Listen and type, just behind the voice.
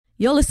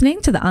You're listening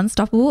to the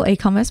Unstoppable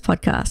E-commerce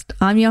podcast.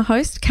 I'm your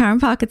host,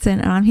 Karen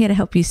Parkinson, and I'm here to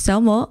help you sell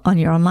more on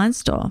your online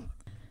store.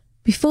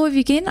 Before we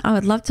begin, I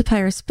would love to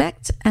pay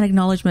respect and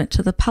acknowledgement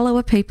to the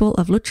Palawa people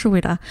of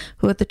Lutruwita,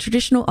 who are the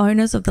traditional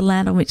owners of the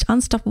land on which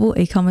Unstoppable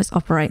E-commerce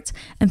operates,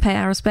 and pay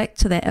our respect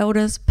to their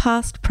elders,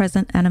 past,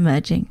 present, and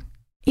emerging.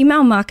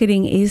 Email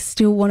marketing is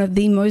still one of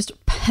the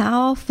most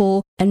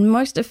powerful and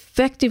most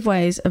effective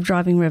ways of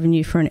driving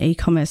revenue for an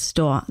e-commerce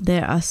store.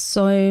 There are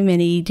so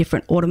many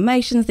different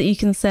automations that you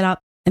can set up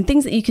and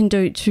things that you can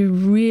do to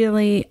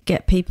really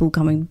get people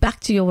coming back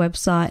to your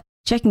website,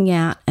 checking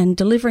out and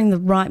delivering the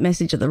right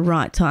message at the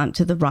right time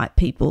to the right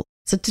people.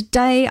 So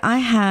today I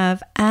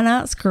have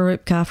Anna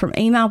Skorupka from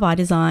Email by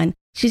Design.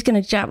 She's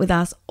going to chat with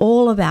us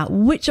all about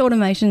which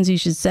automations you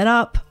should set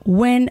up,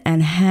 when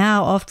and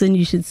how often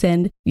you should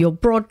send your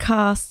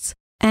broadcasts,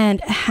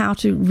 and how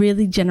to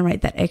really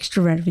generate that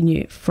extra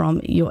revenue from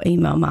your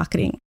email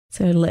marketing.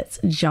 So let's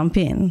jump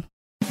in.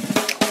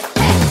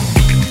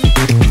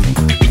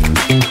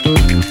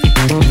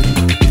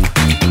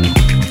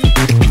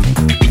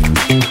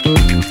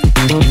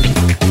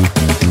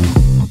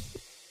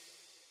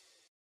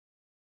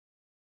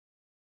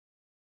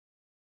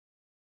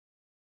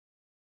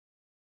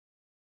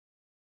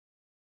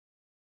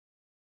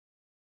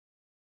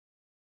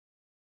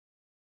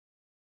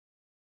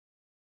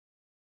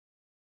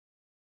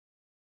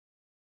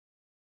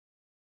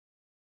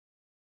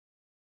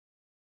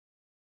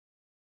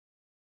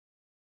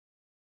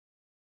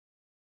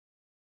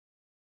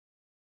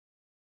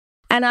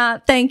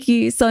 Anna, thank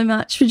you so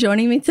much for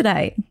joining me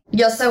today.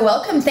 You're so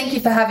welcome. Thank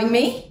you for having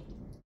me.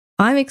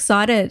 I'm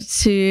excited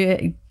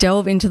to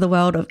delve into the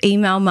world of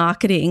email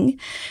marketing.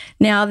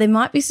 Now, there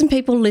might be some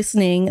people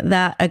listening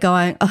that are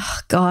going, oh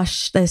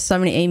gosh, there's so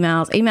many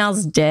emails.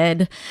 Email's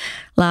dead.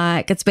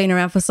 Like, it's been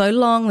around for so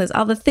long. There's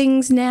other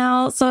things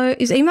now. So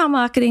is email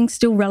marketing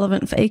still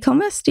relevant for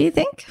e-commerce, do you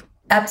think?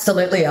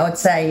 Absolutely. I would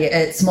say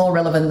it's more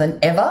relevant than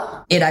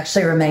ever. It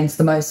actually remains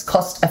the most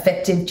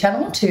cost-effective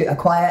channel to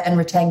acquire and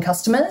retain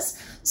customers.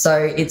 So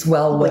it's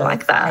well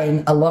worth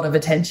paying a lot of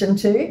attention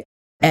to.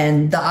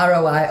 And the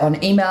ROI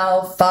on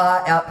email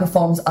far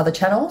outperforms other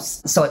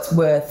channels. So it's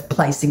worth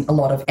placing a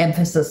lot of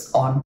emphasis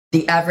on.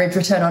 The average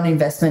return on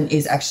investment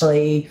is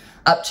actually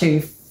up to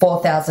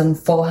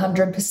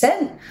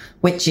 4,400%,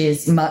 which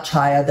is much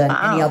higher than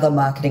any other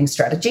marketing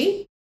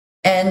strategy.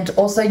 And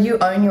also you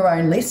own your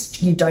own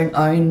list. You don't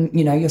own,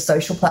 your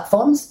social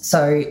platforms.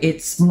 So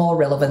it's more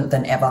relevant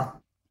than ever.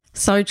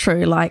 So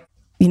true. Like,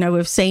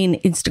 we've seen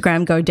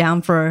Instagram go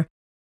down for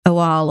a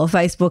while or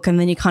Facebook, and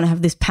then you kind of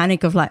have this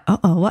panic of like,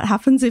 what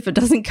happens if it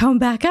doesn't come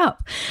back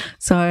up?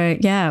 So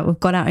yeah, we've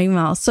got our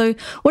email. So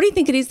what do you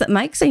think it is that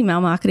makes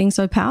email marketing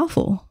so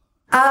powerful?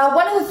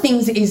 One of the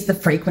things is the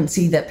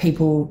frequency that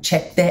people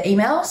check their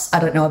emails. I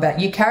don't know about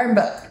you, Karen,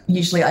 but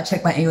usually I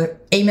check my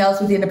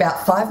emails within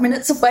about 5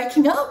 minutes of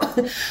waking up.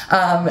 It's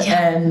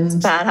a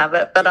bad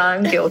habit, but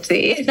I'm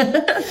guilty.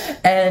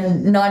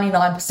 And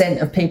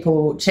 99% of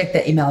people check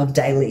their email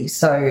daily.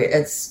 So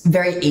it's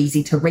very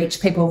easy to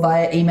reach people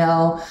via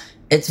email.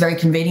 It's very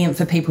convenient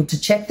for people to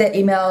check their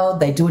email.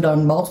 They do it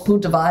on multiple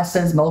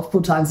devices,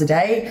 multiple times a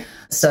day.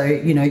 So,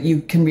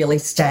 you can really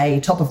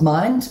stay top of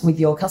mind with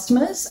your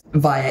customers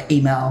via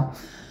email.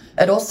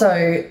 It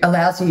also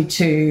allows you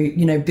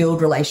to,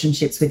 build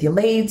relationships with your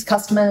leads,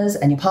 customers,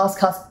 and your past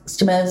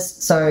customers.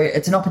 So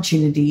it's an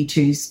opportunity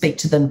to speak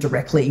to them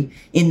directly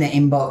in their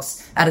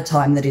inbox at a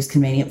time that is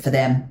convenient for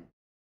them.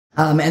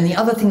 And the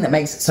other thing that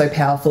makes it so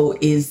powerful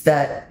is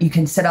that you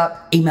can set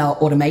up email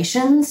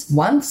automations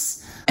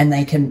once, and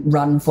they can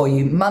run for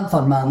you month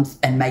on month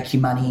and make you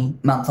money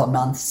month on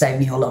month,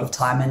 saving you a lot of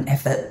time and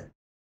effort.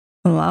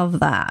 Love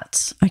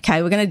that.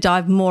 Okay, we're going to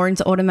dive more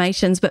into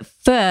automations, but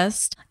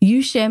first,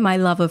 you share my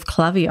love of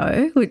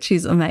Klaviyo, which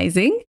is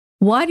amazing.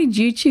 Why did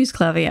you choose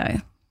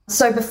Klaviyo?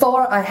 So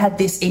before I had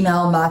this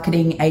email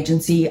marketing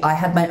agency, I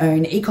had my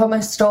own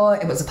e-commerce store.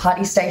 It was a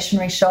party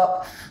stationery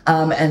shop.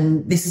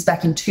 And this is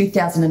back in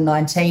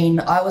 2019.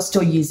 I was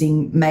still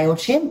using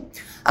MailChimp.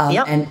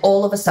 And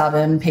all of a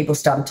sudden, people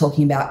started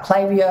talking about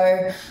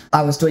Klaviyo.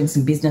 I was doing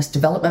some business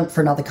development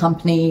for another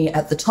company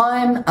at the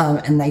time.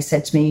 And they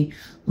said to me,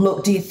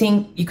 look, do you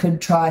think you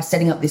could try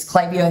setting up this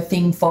Klaviyo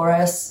thing for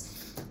us?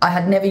 I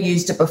had never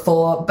used it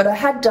before, but I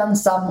had done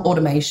some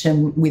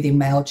automation within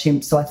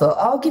MailChimp. So I thought,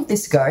 I'll give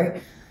this a go.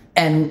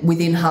 And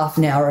within half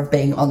an hour of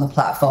being on the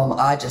platform,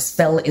 I just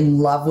fell in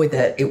love with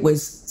it. It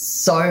was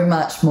so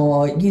much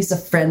more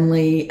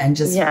user-friendly and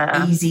just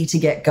easy to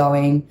get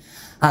going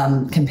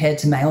compared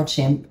to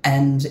MailChimp.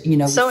 And,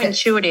 so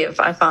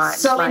intuitive, I find.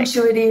 So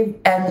intuitive,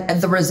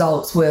 and the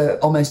results were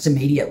almost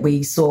immediate.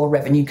 We saw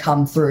revenue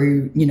come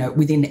through,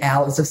 within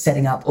hours of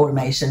setting up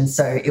automation.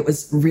 So it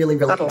was really,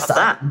 really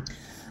exciting.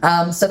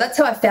 So that's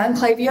how I found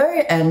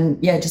Klaviyo,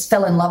 and just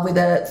fell in love with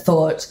it,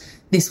 thought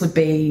this would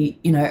be,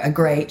 a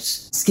great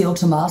skill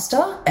to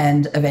master.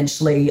 And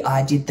eventually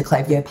I did the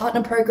Klaviyo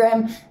Partner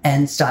Program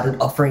and started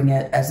offering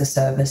it as a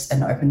service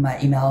and opened my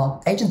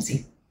email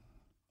agency.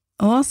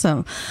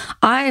 Awesome.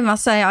 I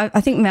must say,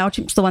 I think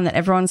MailChimp's the one that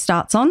everyone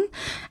starts on,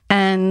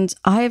 and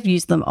I have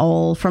used them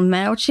all from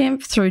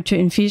MailChimp through to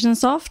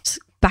Infusionsoft.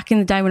 Back in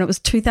the day when it was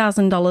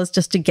 $2,000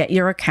 just to get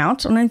your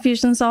account on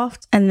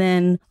Infusionsoft, and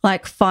then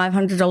like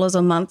 $500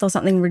 a month or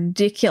something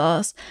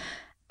ridiculous.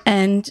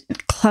 And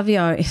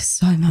Klaviyo is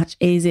so much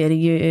easier to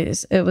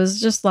use. It was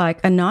just like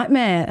a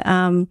nightmare.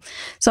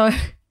 So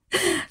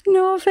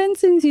no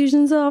offense,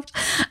 Infusionsoft,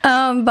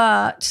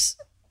 but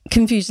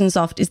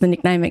Confusionsoft is the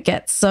nickname it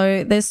gets.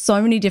 So there's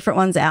so many different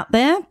ones out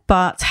there,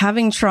 but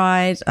having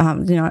tried,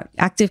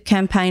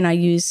 ActiveCampaign I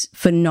use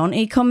for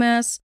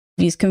non-e-commerce,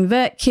 I've used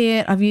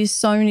ConvertKit, I've used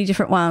so many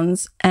different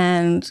ones,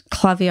 and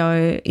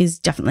Klaviyo is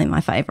definitely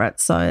my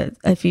favorite. So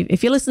if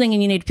you're listening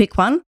and you need to pick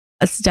one,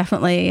 it's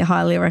definitely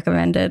highly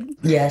recommended.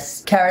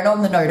 Yes. Karen,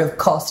 on the note of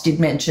cost, you'd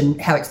mentioned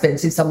how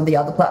expensive some of the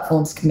other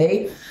platforms can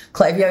be.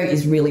 Klaviyo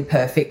is really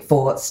perfect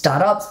for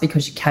startups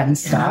because you can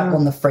start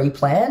on the free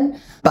plan,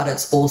 but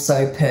it's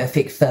also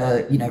perfect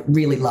for,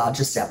 really large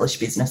established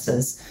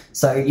businesses.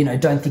 So,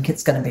 don't think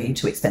it's going to be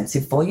too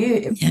expensive for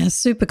you. Yeah,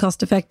 super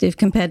cost effective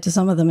compared to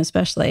some of them,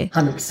 especially.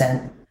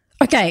 100%.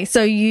 Okay,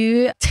 so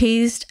you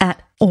teased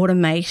at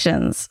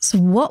automations. So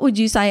what would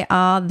you say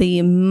are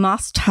the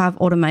must-have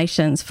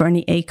automations for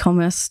any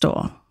e-commerce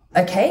store?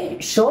 Okay,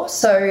 sure.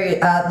 So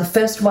the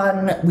first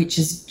one, which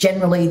is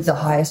generally the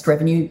highest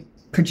revenue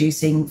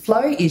producing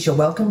flow, is your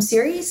welcome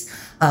series.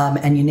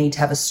 And you need to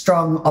have a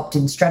strong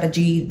opt-in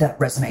strategy that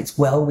resonates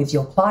well with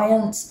your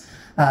clients.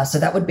 So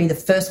that would be the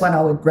first one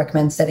I would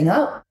recommend setting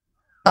up.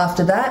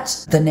 After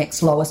that, the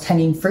next lowest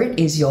hanging fruit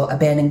is your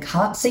abandoned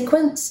cart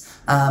sequence,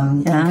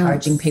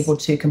 encouraging people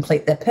to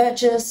complete their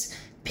purchase.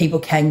 People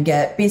can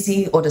get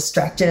busy or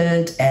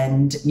distracted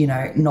and,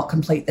 not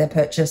complete their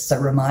purchase. So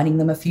reminding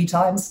them a few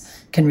times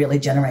can really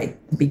generate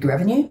big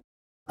revenue.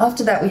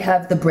 After that, we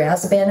have the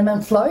browse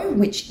abandonment flow,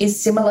 which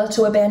is similar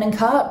to abandoned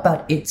cart,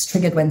 but it's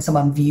triggered when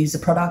someone views a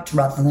product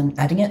rather than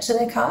adding it to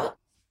their cart.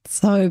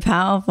 So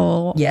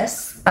powerful.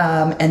 Yes.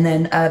 And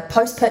then a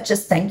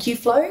post-purchase thank you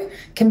flow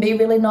can be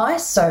really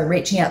nice. So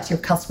reaching out to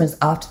your customers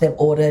after they've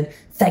ordered,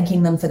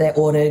 thanking them for their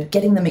order,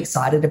 getting them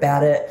excited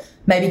about it,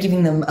 maybe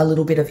giving them a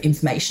little bit of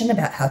information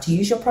about how to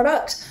use your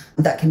product.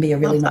 That can be a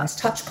really nice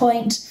touch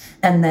point.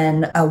 And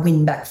then a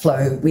win back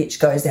flow, which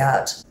goes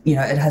out,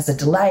 it has a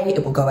delay.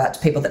 It will go out to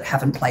people that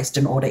haven't placed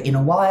an order in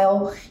a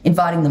while,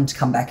 inviting them to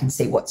come back and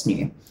see what's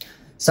new.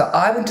 So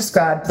I would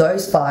describe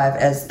those 5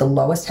 as the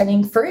lowest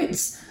hanging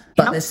fruits.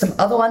 But there's some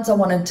other ones I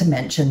wanted to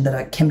mention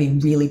that can be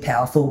really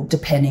powerful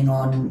depending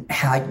on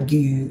how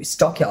you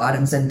stock your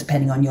items and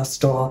depending on your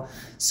store.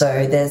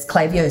 So there's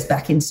Klaviyo's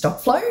back in stock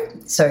flow.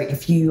 So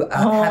if you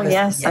I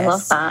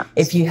love that.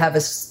 If you have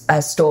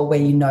a store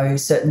where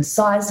certain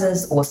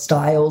sizes or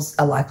styles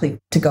are likely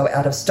to go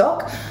out of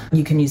stock,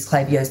 you can use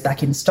Klaviyo's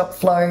back in stock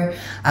flow.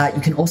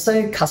 You can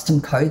also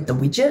custom code the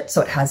widget,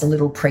 so it has a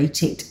little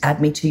pre-ticked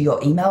add me to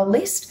your email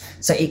list,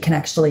 so it can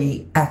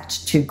actually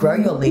act to grow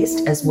your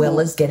list as well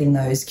as getting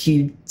those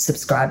queued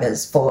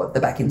subscribers for the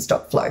back in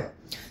stock flow.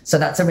 So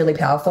that's a really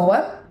powerful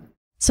one.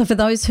 So for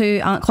those who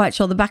aren't quite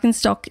sure, the back in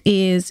stock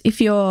is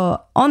if you're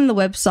on the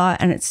website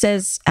and it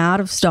says out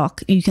of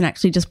stock, you can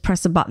actually just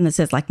press a button that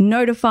says like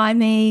notify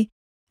me,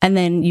 and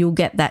then you'll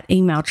get that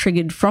email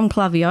triggered from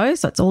Klaviyo.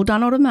 So it's all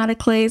done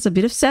automatically. It's a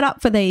bit of setup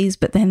for these,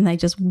 but then they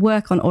just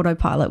work on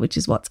autopilot, which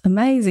is what's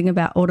amazing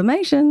about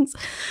automations.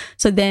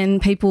 So then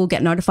people will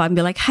get notified and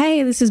be like,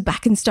 hey, this is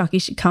back in stock. You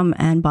should come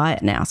and buy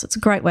it now. So it's a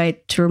great way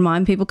to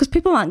remind people, because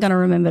people aren't going to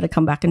remember to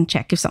come back and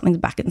check if something's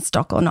back in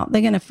stock or not.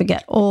 They're going to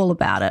forget all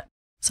about it.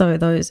 So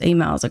those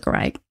emails are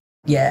great.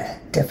 Yeah,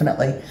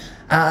 definitely.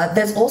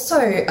 There's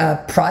also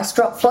a price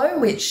drop flow,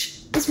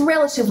 which is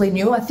relatively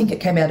new. I think it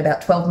came out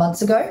about 12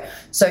 months ago.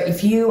 So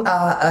if you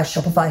are a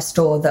Shopify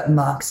store that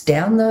marks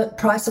down the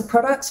price of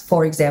products,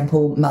 for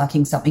example,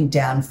 marking something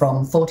down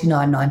from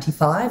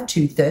 $49.95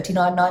 to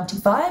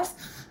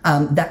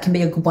 $39.95, that can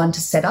be a good one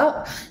to set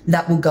up.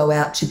 That will go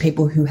out to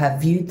people who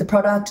have viewed the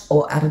product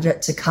or added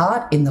it to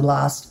cart in the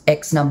last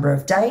X number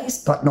of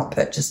days, but not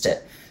purchased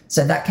it.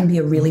 So that can be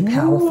a really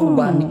powerful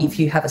one if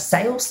you have a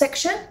sales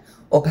section,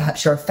 or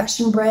perhaps you're a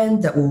fashion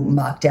brand that will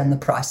mark down the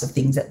price of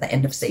things at the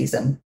end of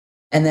season.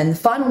 And then the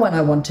final one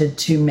I wanted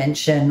to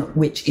mention,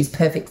 which is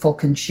perfect for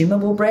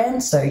consumable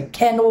brands, so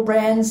candle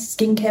brands,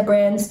 skincare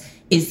brands,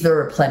 is the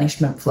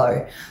replenishment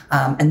flow.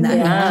 And that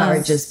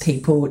encourages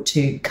people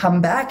to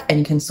come back, and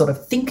you can sort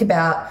of think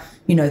about,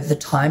 the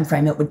time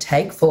frame it would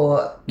take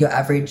for your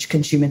average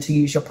consumer to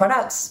use your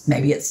products.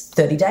 Maybe it's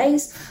 30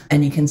 days,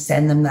 and you can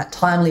send them that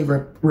timely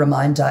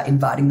reminder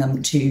inviting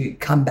them to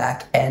come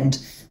back,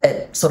 and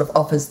it sort of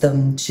offers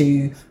them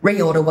to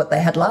reorder what they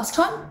had last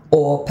time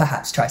or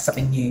perhaps try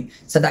something new.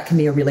 So that can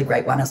be a really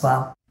great one as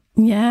well.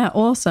 Yeah,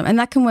 awesome. And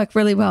that can work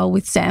really well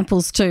with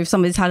samples too. If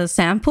somebody's had a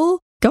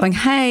sample, going,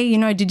 hey,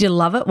 did you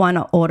love it? Why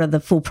not order the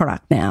full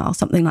product now? Or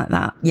something like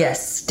that.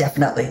 Yes,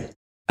 definitely.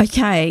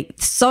 Okay,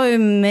 so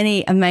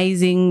many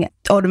amazing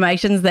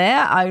automations there.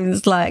 I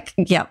was like,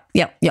 yep.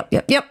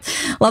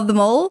 Love them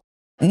all.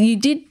 You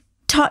did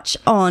touch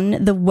on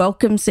the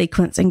welcome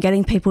sequence and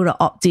getting people to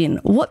opt in.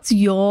 What's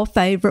your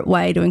favourite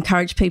way to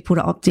encourage people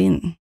to opt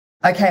in?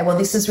 Okay, well,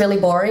 this is really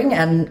boring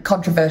and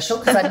controversial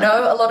because I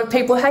know a lot of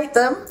people hate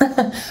them,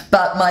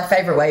 but my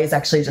favourite way is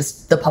actually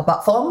just the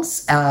pop-up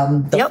forms,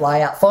 the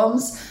fly-out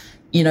forms.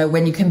 You know,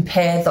 when you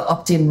compare the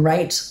opt-in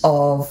rate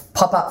of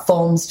pop-up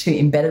forms to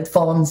embedded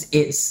forms,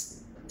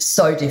 it's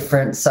so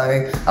different.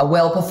 So a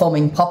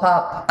well-performing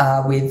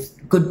pop-up with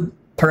good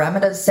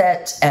parameters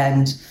set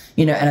and,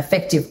 you know, an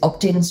effective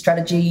opt-in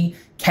strategy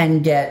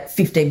can get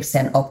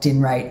 15%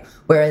 opt-in rate,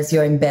 whereas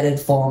your embedded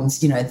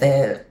forms, you know,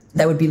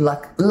 they would be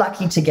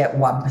lucky to get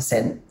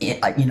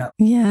 1%, you know.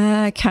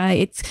 Yeah,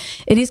 okay.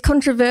 It is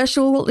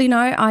controversial, you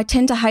know. I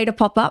tend to hate a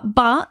pop-up,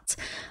 but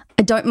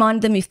I don't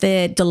mind them if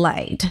they're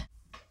delayed.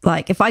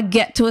 Like if I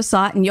get to a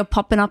site and you're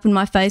popping up in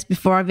my face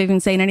before I've even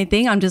seen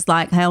anything, I'm just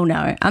like, hell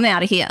no, I'm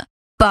out of here.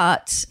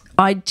 But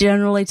I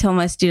generally tell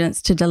my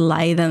students to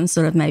delay them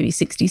sort of maybe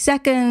 60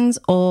 seconds,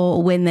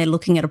 or when they're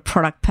looking at a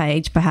product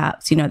page,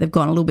 perhaps, you know, they've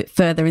gone a little bit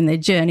further in their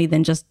journey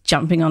than just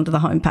jumping onto the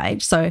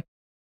homepage. So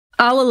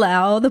I'll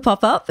allow the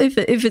pop-up if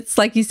it's,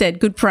 like you said,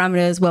 good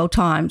parameters,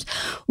 well-timed.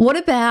 What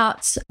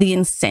about the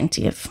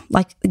incentive?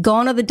 Like,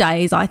 gone are the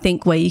days, I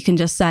think, where you can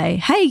just say,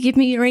 hey, give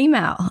me your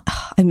email.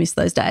 Oh, I miss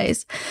those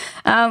days.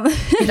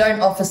 If you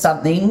don't offer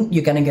something,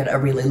 you're going to get a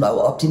really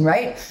low opt-in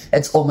rate.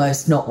 It's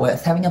almost not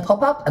worth having a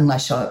pop-up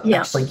unless you're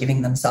actually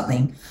giving them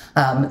something.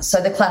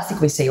 So the classic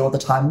we see all the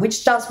time,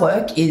 which does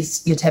work,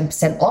 is your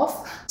 10%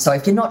 off. So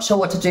if you're not sure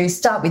what to do,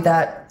 start with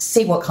that,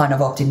 see what kind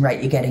of opt-in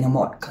rate you're getting and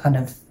what kind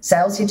of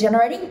sales you're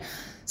generating.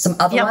 Some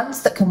other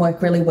ones that can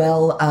work really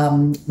well,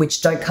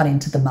 which don't cut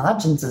into the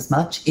margins as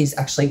much, is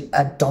actually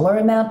a dollar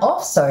amount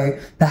off. So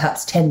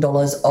perhaps $10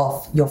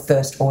 off your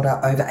first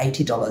order over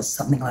 $80,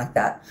 something like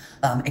that.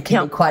 It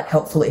can be quite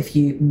helpful if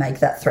you make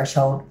that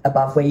threshold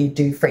above where you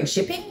do free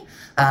shipping.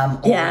 Or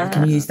you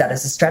can use that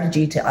as a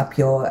strategy to up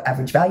your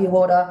average value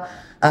order.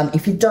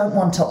 If you don't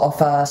want to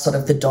offer sort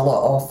of the dollar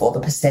off or the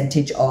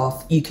percentage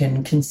off, you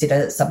can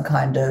consider some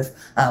kind of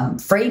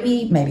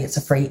freebie. Maybe it's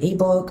a free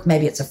ebook.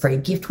 Maybe it's a free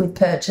gift with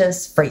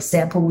purchase, free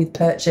sample with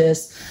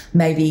purchase.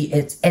 Maybe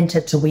it's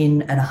entered to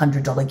win an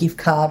 $100 gift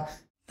card.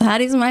 That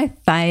is my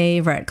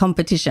favourite,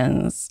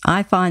 competitions.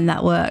 I find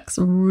that works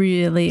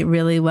really,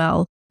 really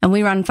well. And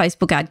we run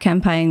Facebook ad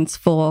campaigns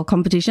for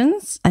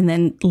competitions and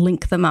then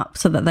link them up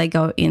so that they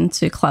go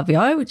into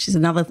Klaviyo, which is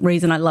another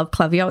reason I love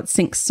Klaviyo. It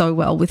syncs so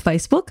well with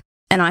Facebook.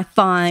 And I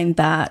find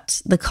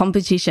that the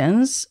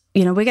competitions,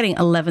 you know, we're getting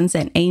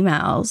 11-cent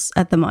emails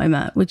at the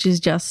moment, which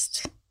is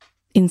just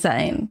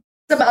insane.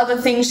 Some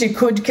other things you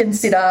could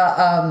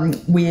consider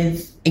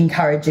with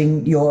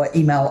encouraging your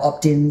email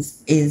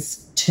opt-ins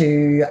is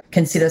to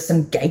consider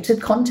some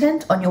gated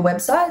content on your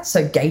website.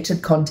 So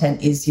gated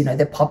content is, you know,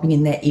 they're popping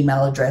in their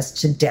email address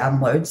to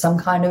download some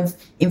kind of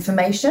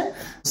information.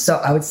 So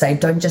I would say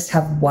don't just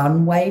have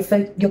one way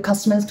for your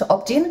customers to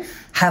opt in,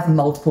 have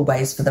multiple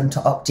ways for them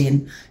to opt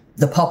in.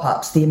 The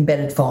pop-ups, the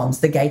embedded forms,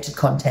 the gated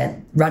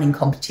content, running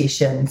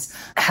competitions,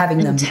 having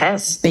them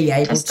be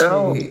able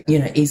to, you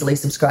know, easily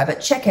subscribe at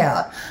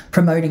checkout,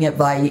 promoting it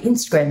via your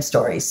Instagram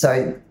stories.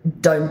 So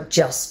don't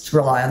just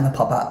rely on the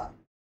pop-up.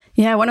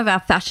 Yeah, one of our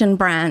fashion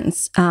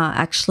brands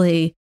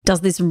actually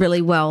does this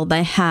really well.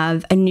 They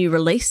have a new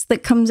release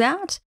that comes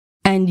out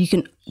and you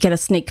can get a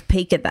sneak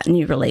peek at that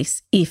new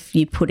release if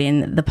you put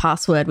in the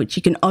password, which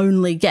you can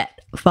only get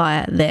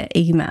via their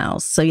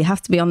emails. So you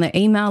have to be on their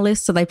email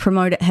list. So they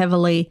promote it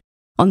heavily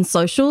on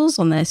socials,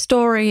 on their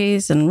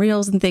stories and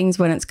reels and things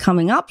when it's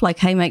coming up, like,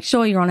 hey, make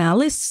sure you're on our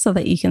list so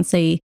that you can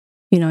see,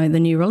 you know, the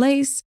new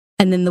release.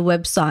 And then the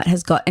website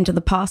has got enter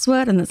the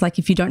password. And it's like,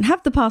 if you don't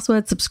have the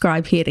password,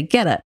 subscribe here to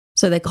get it.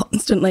 So they're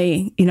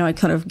constantly, you know,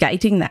 kind of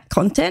gating that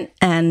content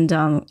and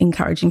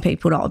encouraging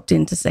people to opt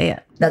in to see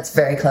it. That's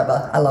very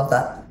clever. I love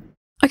that.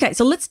 Okay,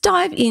 so let's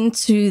dive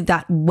into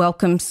that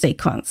welcome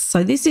sequence.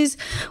 So this is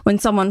when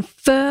someone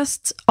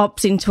first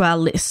opts into our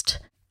list.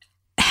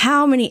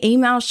 How many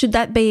emails should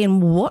that be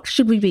and what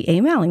should we be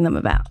emailing them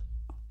about?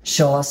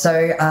 Sure.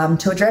 So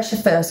to address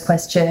your first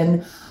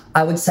question,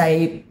 I would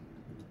say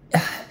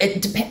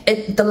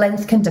the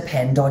length can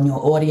depend on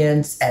your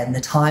audience and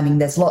the timing.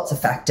 There's lots of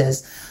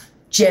factors.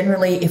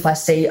 Generally, if I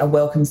see a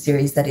welcome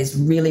series that is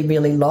really,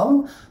 really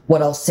long,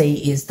 what I'll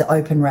see is the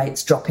open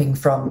rates dropping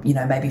from, you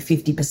know, maybe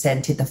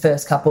 50% in the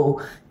first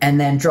couple and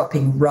then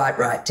dropping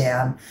right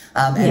down.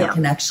 And it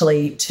can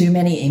actually, too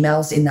many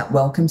emails in that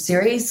welcome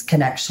series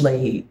can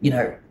actually, you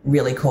know,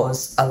 really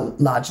cause a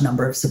large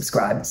number of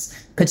subscribes,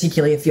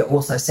 particularly if you're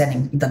also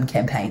sending them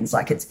campaigns,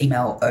 like it's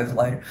email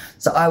overload.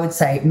 So I would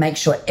say make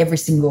sure every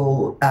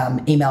single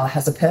email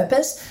has a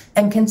purpose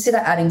and consider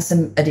adding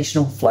some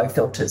additional flow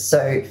filters.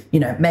 So, you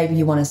know, maybe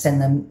you want to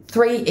send them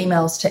 3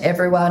 emails to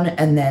everyone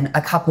and then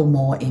a couple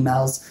more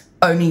emails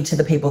only to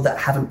the people that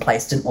haven't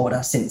placed an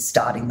order since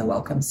starting the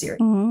welcome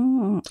series.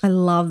 I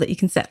love that you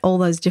can set all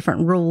those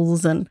different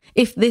rules and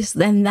if this,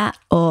 then that,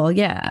 or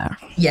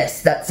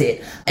Yes, that's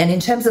it. And in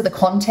terms of the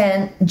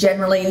content,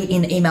 generally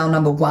in email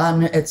number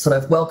 1, it's sort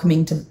of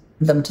welcoming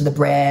them to the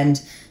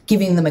brand,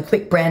 giving them a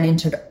quick brand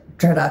introduction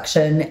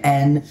introduction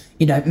and,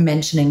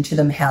 mentioning to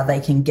them how they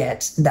can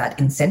get that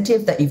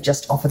incentive that you've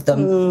just offered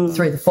them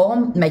through the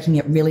form, making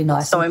it really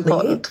nice and clear.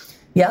 Important.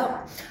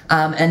 Yeah.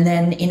 And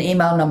then in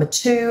email number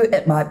 2,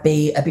 it might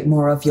be a bit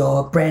more of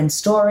your brand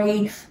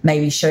story,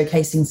 maybe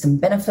showcasing some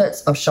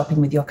benefits of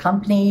shopping with your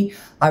company.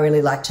 I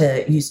really like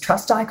to use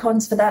trust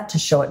icons for that to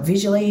show it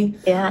visually.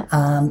 Yeah.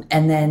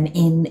 And then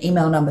in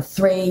email number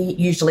 3,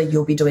 usually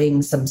you'll be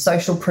doing some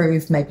social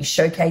proof, maybe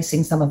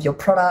showcasing some of your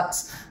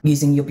products,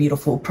 using your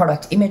beautiful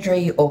product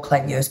imagery or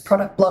Klaviyo's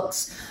product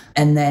blocks.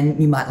 And then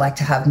you might like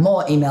to have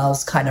more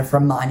emails kind of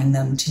reminding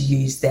them to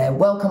use their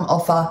welcome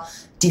offer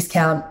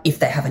discount if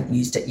they haven't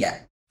used it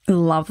yet.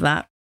 Love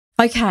that.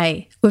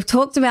 Okay, we've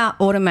talked about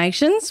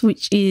automations,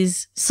 which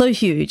is so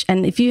huge.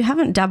 And if you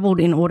haven't dabbled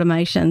in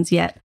automations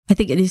yet, I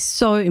think it is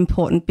so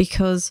important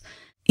because,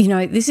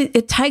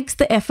 it takes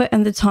the effort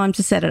and the time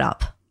to set it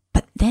up.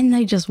 But then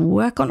they just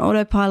work on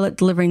autopilot,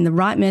 delivering the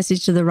right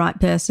message to the right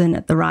person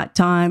at the right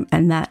time.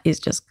 And that is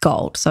just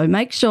gold. So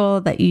make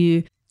sure that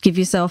you give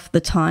yourself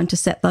the time to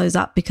set those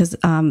up because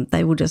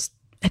they will just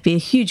be a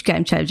huge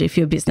game changer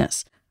for your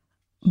business.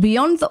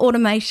 Beyond the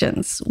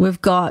automations, we've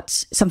got,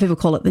 some people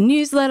call it the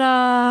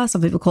newsletter,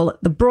 some people call it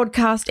the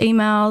broadcast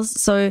emails.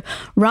 So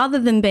rather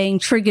than being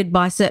triggered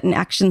by certain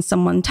actions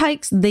someone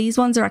takes, these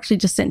ones are actually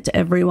just sent to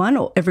everyone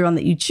or everyone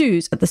that you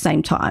choose at the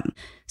same time.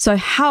 So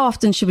how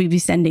often should we be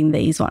sending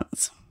these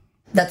ones?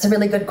 That's a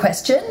really good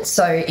question.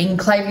 So in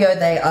Klaviyo,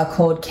 they are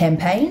called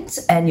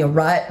campaigns, and you're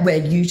right, we're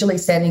usually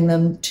sending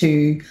them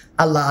to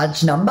a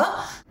large number.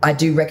 I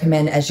do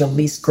recommend as your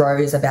list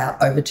grows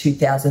about over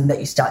 2,000 that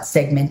you start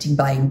segmenting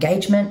by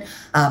engagement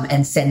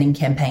and sending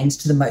campaigns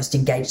to the most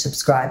engaged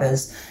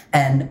subscribers.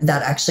 And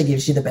that actually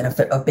gives you the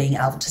benefit of being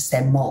able to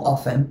send more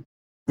often.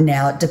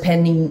 Now,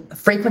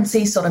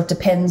 frequency sort of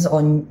depends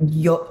on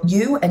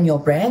you and your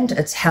brand.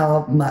 It's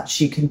how much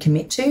you can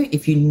commit to.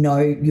 If you know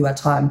you are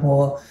time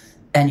poor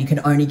and you can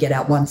only get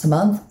out once a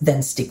month,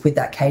 then stick with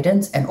that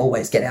cadence and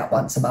always get out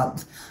once a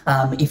month.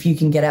 If you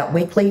can get out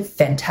weekly,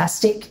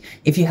 fantastic.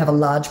 If you have a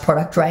large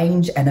product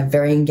range and a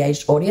very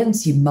engaged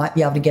audience, you might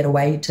be able to get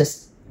away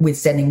with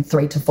sending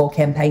 3 to 4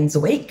 campaigns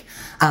a week.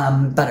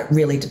 But it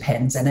really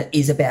depends. And it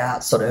is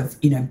about sort of,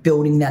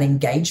 building that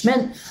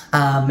engagement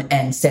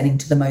and sending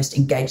to the most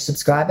engaged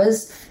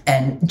subscribers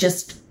and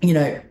just,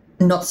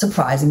 not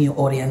surprising your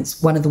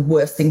audience. One of the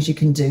worst things you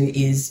can do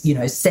is,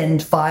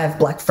 send 5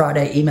 Black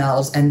Friday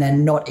emails and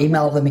then not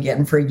email them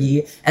again for a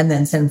year and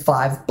then send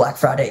 5 Black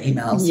Friday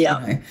emails.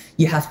 Yeah.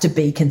 You have to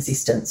be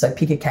consistent. So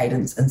pick a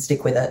cadence and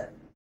stick with it.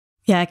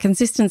 Yeah,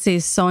 consistency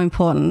is so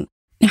important.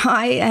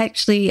 I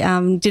actually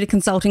did a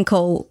consulting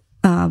call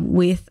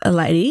with a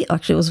lady.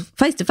 Actually, it was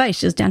face-to-face.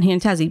 She was down here in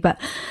Tassie, but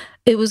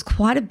it was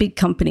quite a big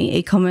company,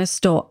 e-commerce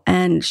store,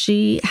 and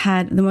she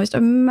had the most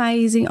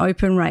amazing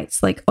open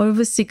rates, like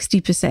over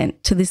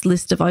 60% to this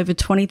list of over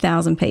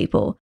 20,000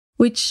 people,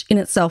 which in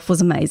itself was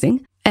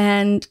amazing.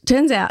 And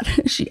turns out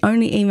she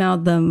only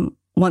emailed them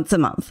once a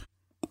month.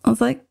 I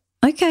was like,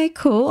 okay,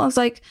 cool. I was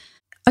like,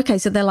 okay,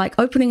 so they're like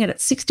opening it at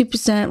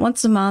 60%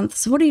 once a month.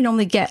 So what do you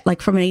normally get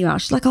like from an email?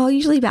 She's like,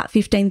 usually about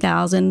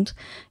 15,000,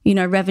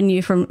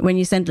 revenue from when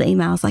you send an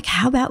email. I was like,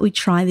 how about we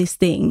try this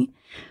thing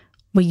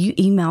where you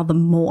email them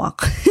more?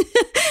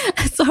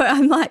 So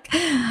I'm like,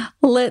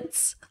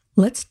 let's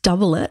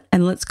double it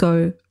and let's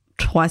go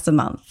twice a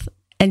month.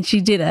 And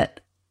she did it.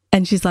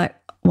 And she's like,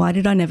 why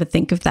did I never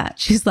think of that?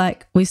 She's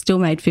like, we still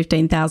made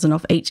 15,000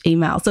 off each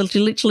email. So she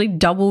literally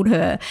doubled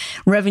her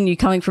revenue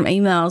coming from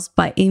emails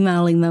by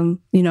emailing them,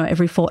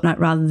 every fortnight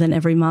rather than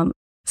every month.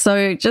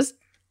 So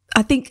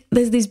I think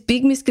there's this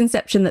big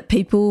misconception that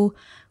people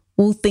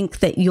will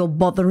think that you're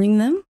bothering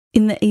them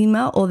in the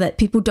email, or that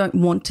people don't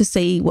want to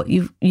see what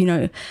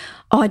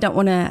I don't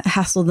want to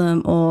hassle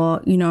them,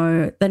 or,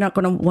 they're not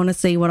going to want to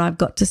see what I've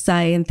got to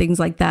say and things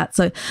like that.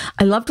 So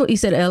I loved what you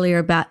said earlier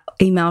about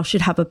email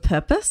should have a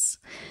purpose.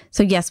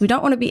 So yes, we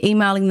don't want to be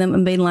emailing them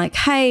and being like,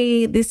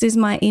 hey, this is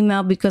my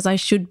email because I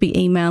should be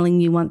emailing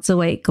you once a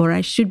week, or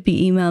I should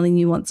be emailing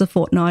you once a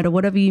fortnight, or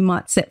whatever you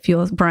might set for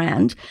your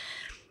brand.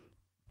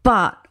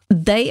 But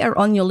they are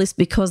on your list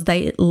because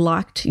they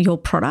liked your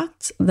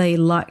product, they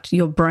liked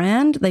your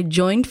brand, they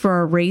joined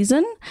for a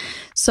reason.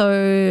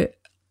 So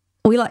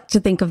we like to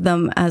think of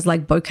them as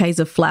like bouquets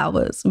of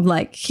flowers,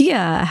 like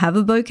here, have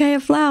a bouquet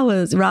of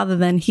flowers, rather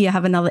than here,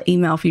 have another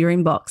email for your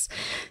inbox.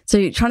 So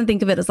you're trying to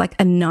think of it as like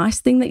a nice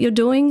thing that you're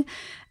doing,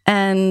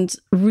 and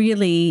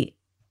really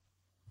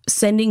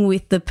sending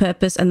with the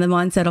purpose and the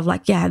mindset of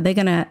like, yeah, they're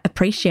going to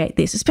appreciate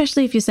this,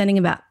 especially if you're sending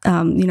about,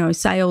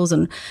 sales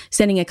and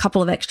sending a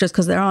couple of extras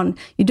because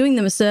you're doing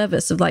them a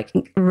service of like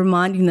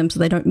reminding them so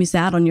they don't miss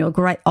out on your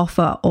great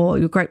offer or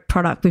your great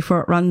product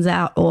before it runs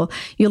out, or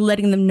you're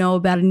letting them know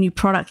about a new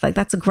product. Like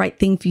that's a great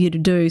thing for you to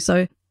do.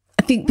 So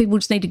I think people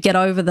just need to get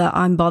over the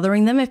I'm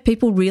bothering them. If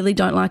people really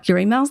don't like your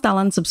emails, they'll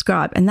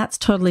unsubscribe, and that's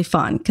totally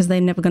fine because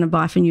they're never going to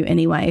buy from you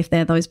anyway if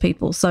they're those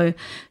people. So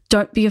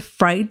don't be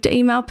afraid to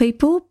email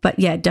people, but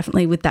yeah,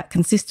 definitely with that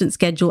consistent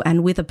schedule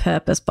and with a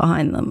purpose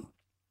behind them.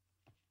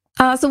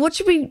 So what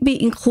should we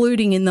be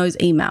including in those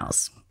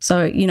emails?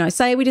 So, you know,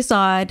 say we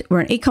decide we're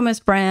an e-commerce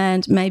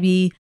brand,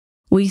 maybe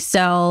we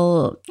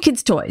sell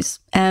kids' toys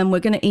and we're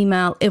going to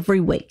email every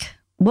week.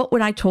 What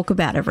would I talk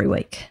about every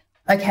week?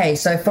 Okay,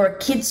 so for a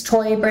kids'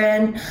 toy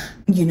brand,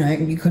 you know,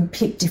 you could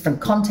pick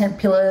different content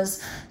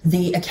pillars.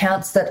 The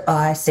accounts that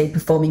I see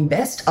performing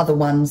best are the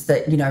ones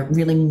that, you know,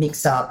 really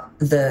mix up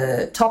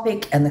the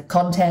topic and the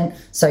content.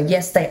 So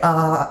yes, they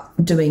are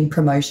doing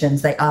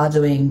promotions, they are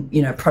doing,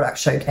 you know, product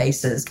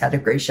showcases,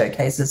 category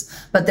showcases,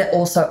 but they're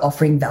also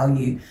offering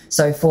value.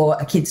 So for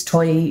a kids'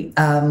 toy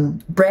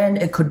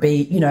brand, it could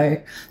be, you know,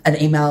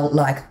 an email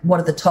like, what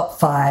are the top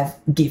 5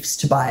 gifts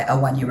to buy a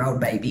 1-year-old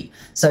baby?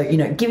 So, you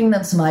know, giving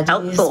them some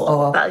ideas. Helpful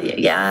of value,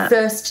 yeah.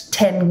 First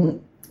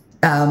 10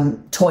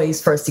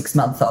 toys for a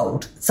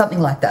 6-month-old, something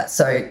like that.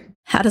 So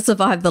how to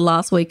survive the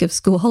last week of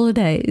school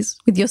holidays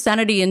with your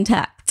sanity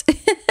intact.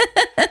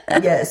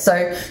 Yeah,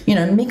 so, you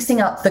know,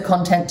 mixing up the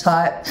content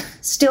type,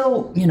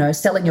 still, you know,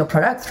 selling your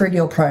product through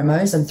your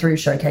promos and through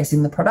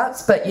showcasing the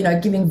products, but, you know,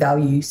 giving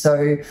value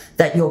so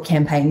that your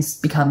campaigns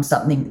become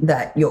something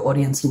that your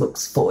audience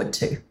looks forward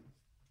to.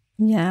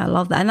 Yeah, I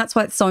love that. And that's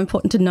why it's so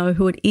important to know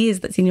who it is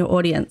that's in your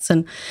audience,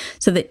 and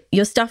so that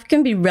your stuff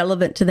can be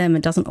relevant to them.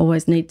 It doesn't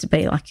always need to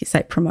be, like you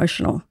say,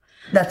 promotional.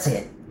 That's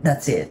it.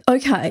 That's it.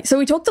 Okay. So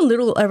we talked a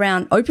little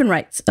around open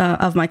rates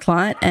of my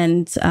client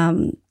and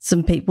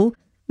some people.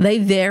 They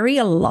vary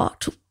a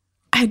lot.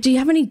 Do you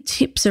have any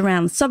tips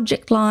around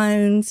subject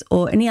lines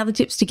or any other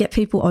tips to get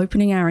people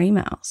opening our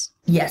emails?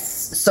 Yes.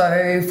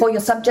 So for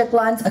your subject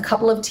lines, a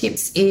couple of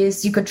tips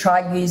is you could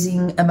try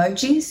using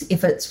emojis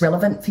if it's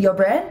relevant for your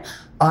brand.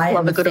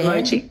 Love a good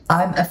emoji.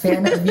 I'm a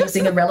fan of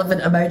using a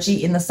relevant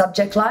emoji in the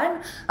subject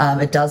line.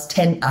 It does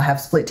tend, I have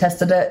split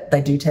tested it,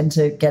 they do tend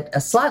to get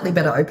a slightly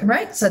better open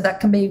rate, so that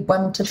can be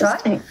one to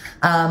try.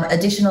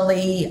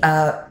 Additionally,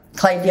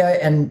 Klaviyo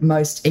and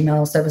most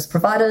email service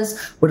providers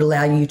would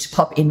allow you to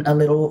pop in a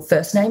little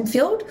first name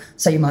field.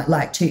 So you might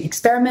like to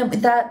experiment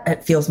with that.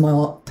 It feels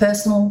more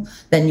personal.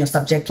 Then your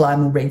subject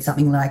line will read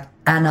something like,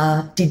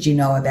 Anna, did you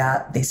know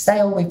about this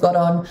sale we've got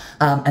on?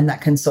 And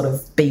that can sort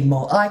of be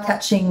more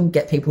eye-catching,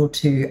 get people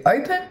to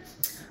open.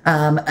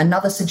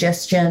 Another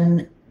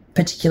suggestion,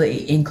 particularly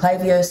in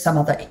Klaviyo, some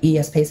other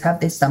ESPs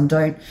have this, some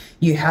don't.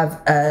 You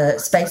have a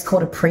space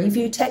called a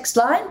preview text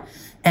line,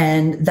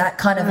 and that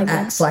kind of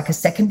acts like a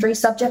secondary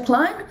subject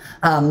line.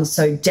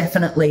 So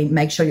definitely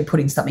make sure you're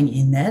putting something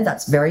in there.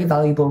 That's very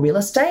valuable real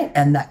estate,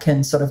 and that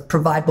can sort of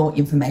provide more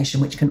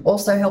information, which can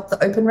also help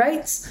the open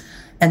rates.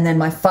 And then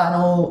my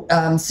final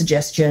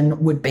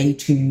suggestion would be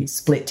to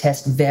split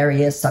test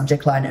various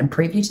subject line and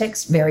preview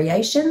text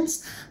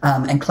variations.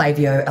 And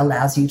Klaviyo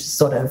allows you to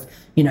sort of,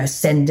 you know,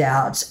 send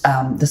out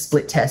the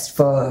split test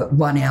for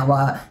 1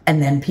 hour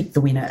and then pick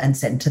the winner and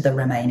send to the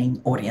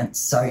remaining audience.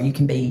 So you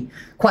can be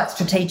quite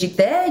strategic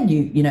there.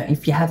 You know,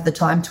 if you have the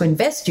time to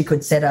invest, you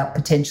could set up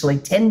potentially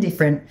 10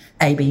 different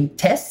A/B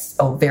tests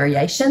or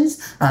variations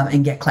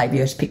and get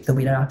Klaviyo to pick the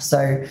winner.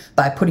 So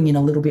by putting in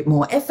a little bit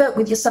more effort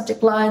with your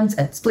subject lines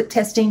and split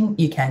testing,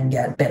 you can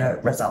get better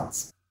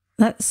results.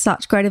 That's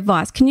such great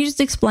advice. Can you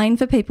just explain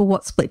for people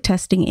what split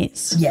testing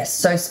is? Yes.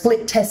 So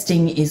split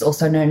testing is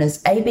also known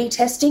as A/B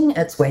testing.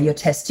 It's where you're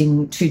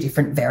testing 2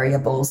 different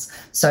variables.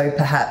 So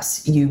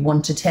perhaps you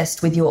want to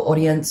test with your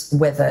audience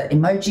whether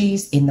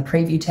emojis in the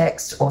preview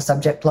text or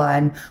subject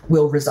line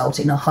will result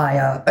in a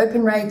higher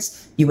open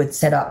rates. You would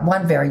set up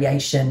one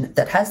variation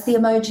that has the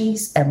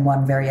emojis and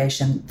one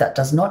variation that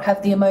does not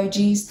have the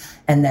emojis,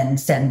 and then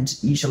send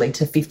usually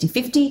to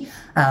 50-50.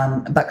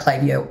 But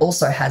Klaviyo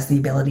also has the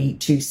ability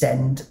to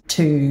send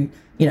to,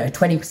 you know,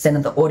 20%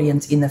 of the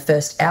audience in the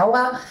first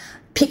hour,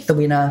 pick the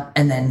winner,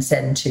 and then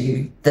send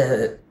to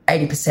the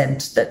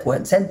 80% that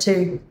weren't sent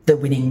to the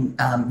winning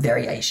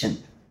variation.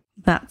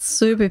 That's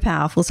super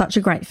powerful. Such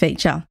a great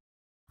feature.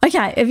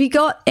 Okay. Have you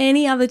got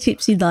any other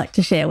tips you'd like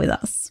to share with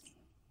us?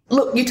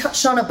 Look, you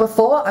touched on it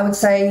before. I would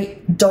say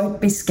don't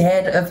be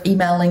scared of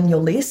emailing your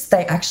list.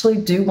 They actually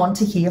do want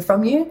to hear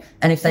from you.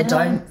 And if they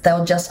don't,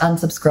 they'll just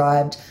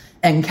unsubscribe.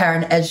 And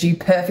Karen, as you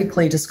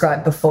perfectly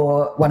described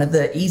before, one of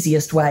the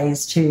easiest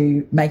ways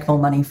to make more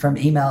money from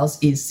emails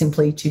is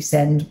simply to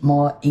send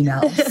more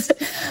emails.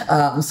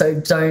 So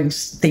don't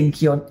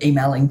think you're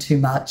emailing too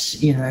much.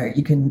 You know,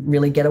 you can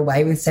really get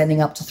away with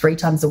sending up to 3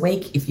 times a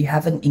week if you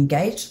have an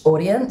engaged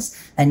audience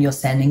and you're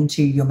sending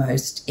to your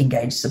most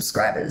engaged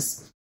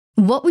subscribers.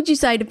 What would you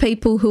say to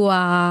people who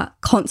are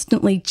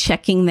constantly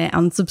checking their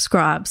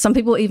unsubscribe? Some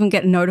people even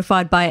get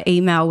notified by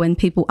email when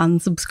people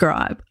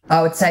unsubscribe.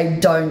 I would say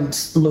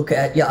don't look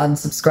at your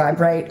unsubscribe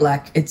rate.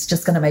 Like, it's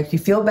just going to make you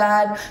feel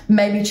bad.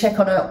 Maybe check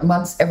on it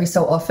once every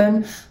so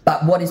often.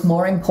 But what is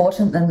more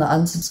important than the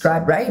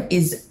unsubscribe rate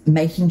is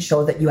making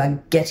sure that you are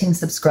getting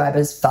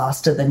subscribers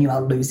faster than you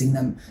are losing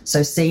them.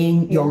 So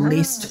seeing your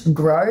list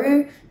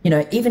grow, you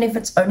know, even if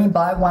it's only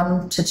by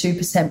 1 to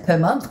 2% per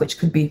month, which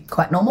could be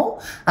quite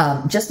normal,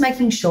 just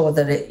making sure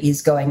that it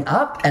is going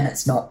up and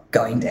it's not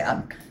going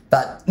down.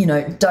 But, you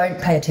know,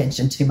 don't pay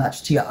attention too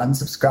much to your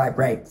unsubscribe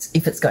rates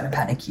if it's going to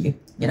panic you.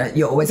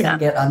 You're always going to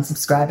get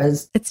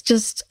unsubscribers. It's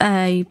just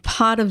a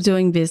part of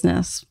doing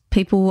business.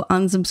 People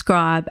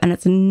unsubscribe and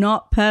it's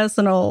not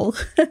personal.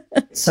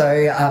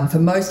 So for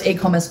most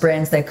e-commerce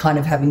brands, they're kind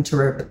of having to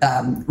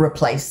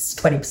replace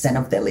 20%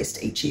 of their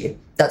list each year.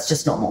 That's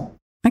just normal.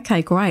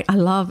 Okay, great. I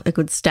love a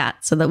good stat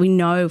so that we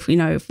know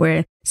if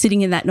we're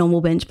sitting in that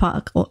normal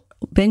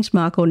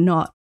benchmark or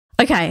not.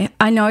 Okay,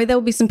 I know there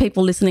will be some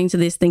people listening to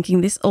this thinking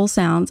this all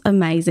sounds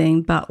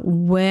amazing, but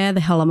where the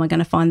hell am I going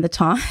to find the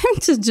time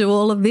to do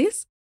all of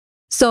this?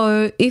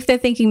 So if they're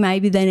thinking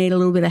maybe they need a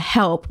little bit of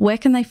help, where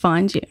can they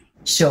find you?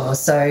 Sure.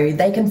 So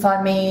they can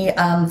find me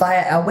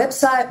via our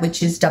website,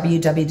 which is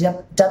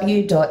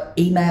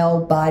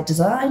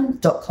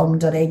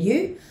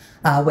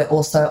www.emailbydesign.com.au. We're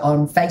also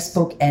on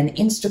Facebook and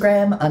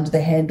Instagram under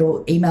the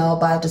handle Email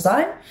by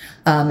Design.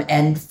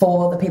 And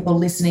for the people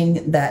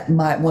listening that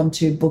might want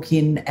to book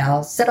in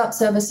our setup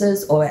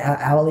services or our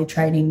hourly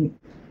training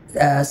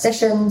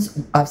sessions,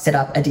 I've set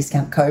up a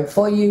discount code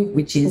for you,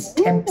 which is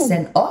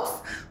 10%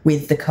 off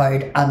with the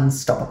code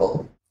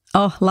Unstoppable.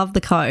 Oh, love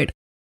the code.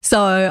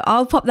 So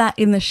I'll pop that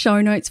in the show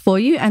notes for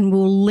you and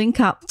we'll link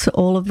up to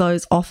all of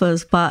those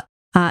offers. But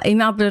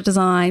Email by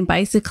Design,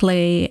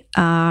 basically,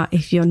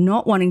 if you're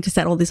not wanting to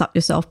set all this up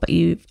yourself, but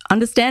you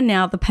understand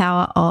now the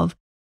power of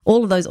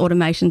all of those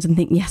automations and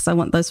think, yes, I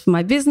want those for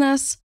my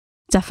business,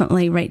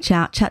 definitely reach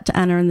out, chat to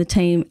Anna and the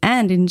team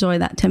and enjoy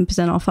that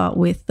 10% offer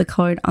with the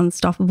code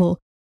Unstoppable.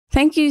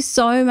 Thank you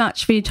so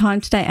much for your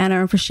time today, Anna,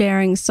 and for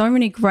sharing so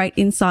many great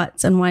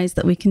insights and ways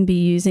that we can be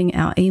using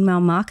our email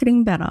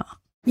marketing better.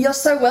 You're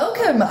so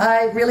welcome.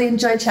 I really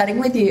enjoy chatting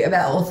with you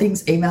about all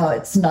things email.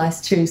 It's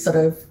nice to sort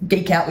of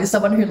geek out with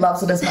someone who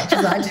loves it as much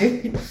as I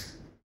do.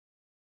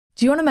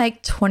 Do you want to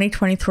make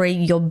 2023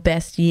 your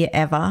best year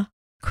ever?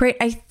 Create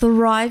a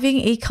thriving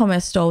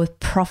e-commerce store with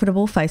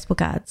profitable Facebook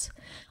ads.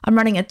 I'm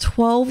running a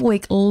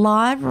 12-week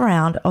live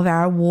round of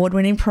our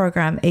award-winning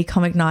program,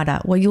 Ecom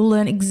Igniter, where you'll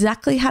learn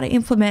exactly how to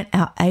implement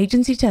our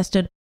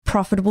agency-tested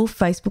profitable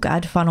Facebook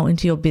ad funnel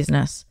into your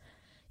business.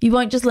 You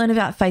won't just learn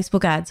about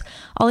Facebook ads.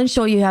 I'll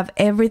ensure you have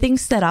everything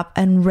set up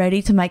and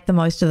ready to make the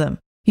most of them.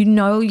 You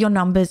know your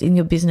numbers in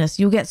your business.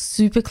 You'll get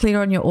super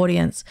clear on your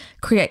audience,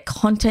 create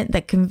content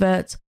that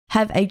converts,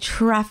 have a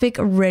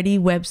traffic-ready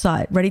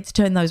website ready to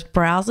turn those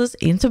browsers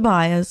into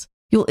buyers.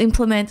 You'll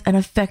implement an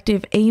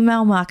effective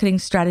email marketing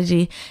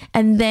strategy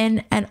and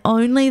then and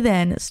only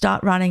then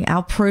start running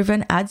our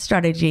proven ad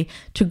strategy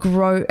to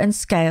grow and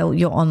scale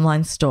your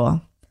online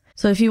store.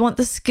 So if you want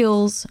the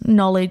skills,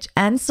 knowledge,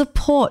 and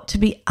support to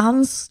be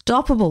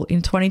unstoppable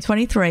in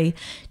 2023,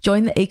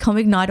 join the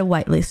Ecom Igniter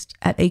waitlist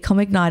at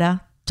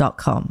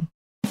ecomigniter.com.